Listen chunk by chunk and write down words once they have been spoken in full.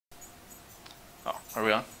Are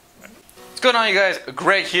we on? What's going on, you guys?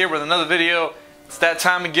 Greg here with another video. It's that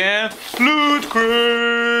time again.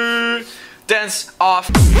 Lootcrate. Dance off.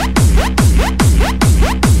 It's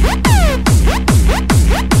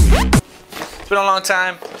been a long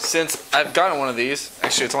time since I've gotten one of these.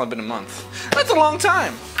 Actually, it's only been a month. That's a long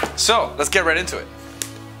time. So let's get right into it.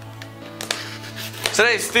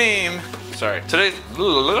 Today's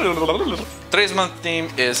month theme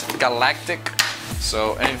is Galactic.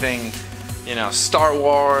 So anything, you know, Star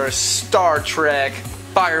Wars, Star Trek,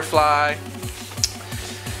 Firefly.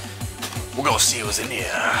 We're gonna see what's in here.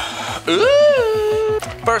 Ooh.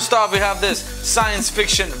 First off, we have this science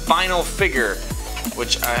fiction vinyl figure,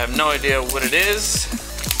 which I have no idea what it is.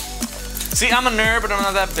 See, I'm a nerd, but I'm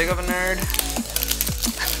not that big of a nerd.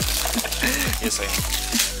 Yes, I am.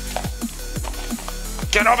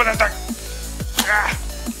 Get over that thing! Ah.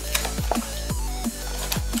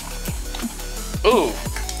 Ooh.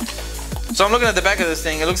 So I'm looking at the back of this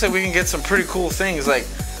thing. It looks like we can get some pretty cool things. Like,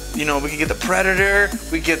 you know, we can get the Predator.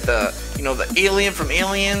 We get the, you know, the alien from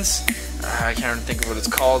Aliens. I can't even think of what it's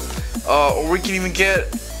called. Or we can even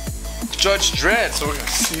get Judge Dredd. So we're gonna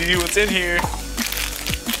see what's in here.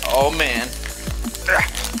 Oh man.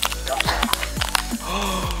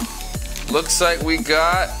 Looks like we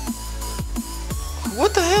got.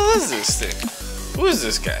 What the hell is this thing? Who is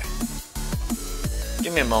this guy?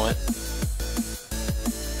 Give me a moment.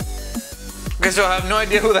 Okay, so I have no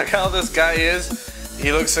idea who the hell this guy is.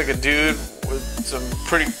 He looks like a dude with some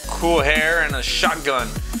pretty cool hair and a shotgun.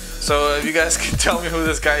 So if you guys can tell me who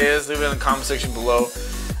this guy is, leave it in the comment section below.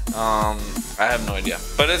 I have no idea.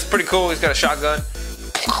 But it's pretty cool. He's got a shotgun.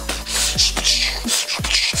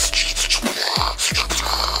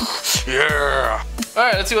 Yeah.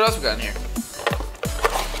 Alright, let's see what else we got in here.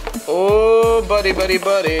 Oh, buddy. I'm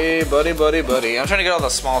trying to get all the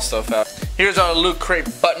small stuff out. Here's our Loot Crate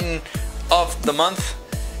button of the month.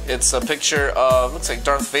 It's a picture of, looks like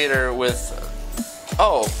Darth Vader with,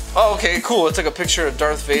 oh, okay, cool. It's like a picture of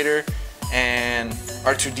Darth Vader and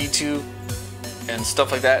R2-D2 and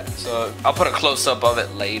stuff like that. So I'll put a close-up of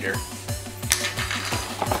it later.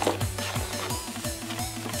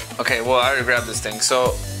 Okay, well, I already grabbed this thing.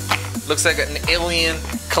 So, looks like an alien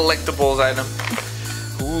collectibles item.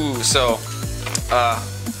 Ooh, so,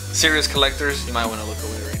 serious collectors, you might want to look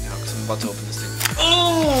away right now because I'm about to open this thing.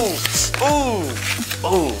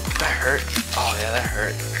 Ooh, that hurt. Oh yeah, that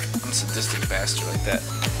hurt. I'm a sadistic bastard like that.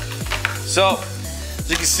 So, as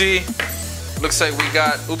you can see, looks like we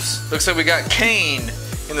got Kane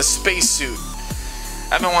in the spacesuit.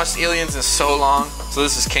 I haven't watched Aliens in so long, so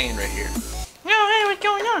this is Kane right here. No, hey, what's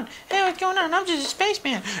going on? Hey, what's going on? I'm just a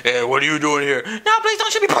spaceman. Hey, what are you doing here? No, please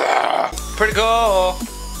don't shoot me. Pretty cool.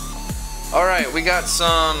 All right, we got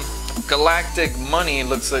some Galactic money.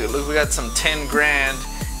 Looks like we got some 10 grand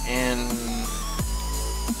in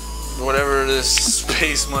whatever this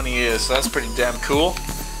space money is. So that's pretty damn cool.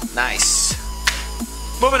 Nice.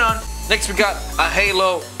 Moving on. Next we got a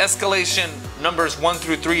Halo Escalation numbers 1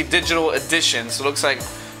 through 3 digital edition. So it looks like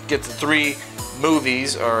you get the 3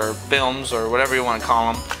 movies or films or whatever you want to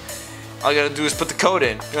call them. All you gotta do is put the code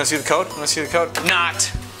in. You wanna see the code? You wanna see the code? Not.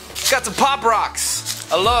 Got some Pop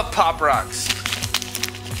Rocks. I love Pop Rocks.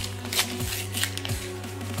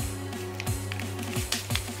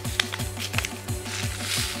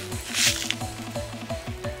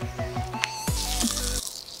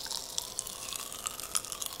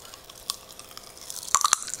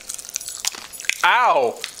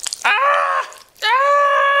 Ow! Ah!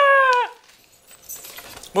 Ah!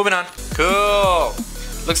 Moving on. Cool.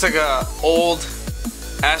 Looks like a old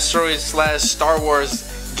asteroid / Star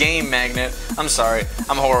Wars game magnet. I'm sorry,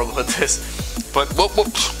 I'm horrible at this. But whoop.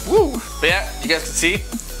 But yeah, you guys can see.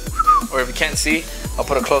 Or if you can't see, I'll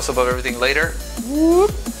put a close-up of everything later.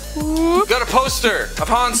 Whoop. Got a poster of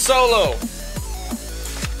Han Solo.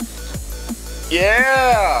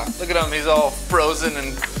 Yeah! Look at him, he's all frozen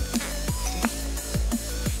and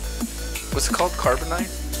what's it called? Carbide?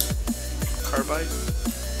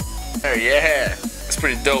 There, yeah. That's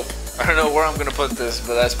pretty dope. I don't know where I'm gonna put this,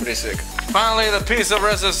 but that's pretty sick. Finally, the piece of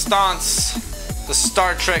resistance. The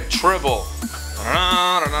Star Trek Tribble.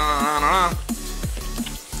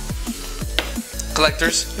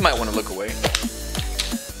 Collectors, you might want to look away.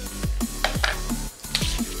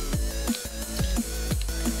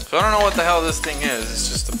 So I don't know what the hell this thing is. It's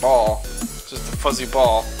just a ball. It's just a fuzzy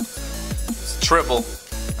ball. It's a Tribble.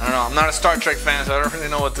 I don't know, I'm not a Star Trek fan, so I don't really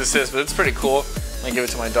know what this is, but it's pretty cool. I'm gonna give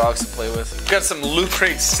it to my dogs to play with. Got some Loot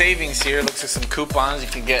Crate savings here. Looks like some coupons. You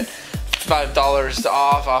can get $5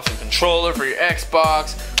 off a controller for your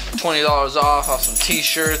Xbox, $20 off some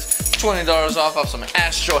t-shirts, $20 off some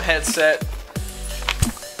Astro headset.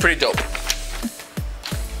 Pretty dope.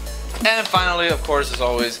 And finally, of course, as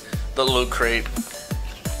always, the Lootcrate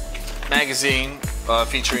magazine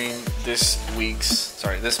featuring this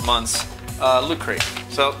month's Lootcrate.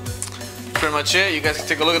 So pretty much it. You guys can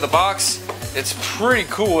take a look at the box. It's pretty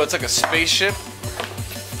cool. It's like a spaceship.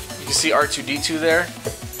 You can see R2-D2 there,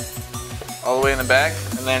 all the way in the back,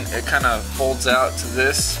 and then it kind of folds out to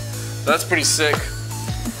this. So that's pretty sick.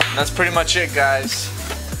 And that's pretty much it, guys.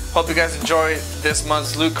 Hope you guys enjoyed this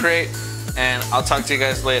month's Lootcrate, and I'll talk to you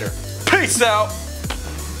guys later. Peace out.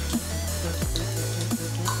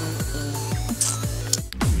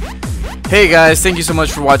 Hey guys, thank you so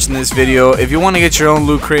much for watching this video. If you want to get your own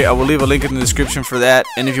Lootcrate, I will leave a link in the description for that.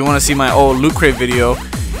 And if you want to see my old Lootcrate video,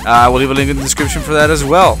 I will leave a link in the description for that as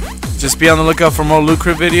well. Just be on the lookout for more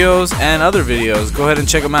Lootcrate videos and other videos. Go ahead and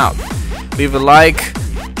check them out. Leave a like,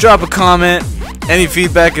 drop a comment. Any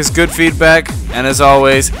feedback is good feedback. And as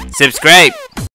always, subscribe.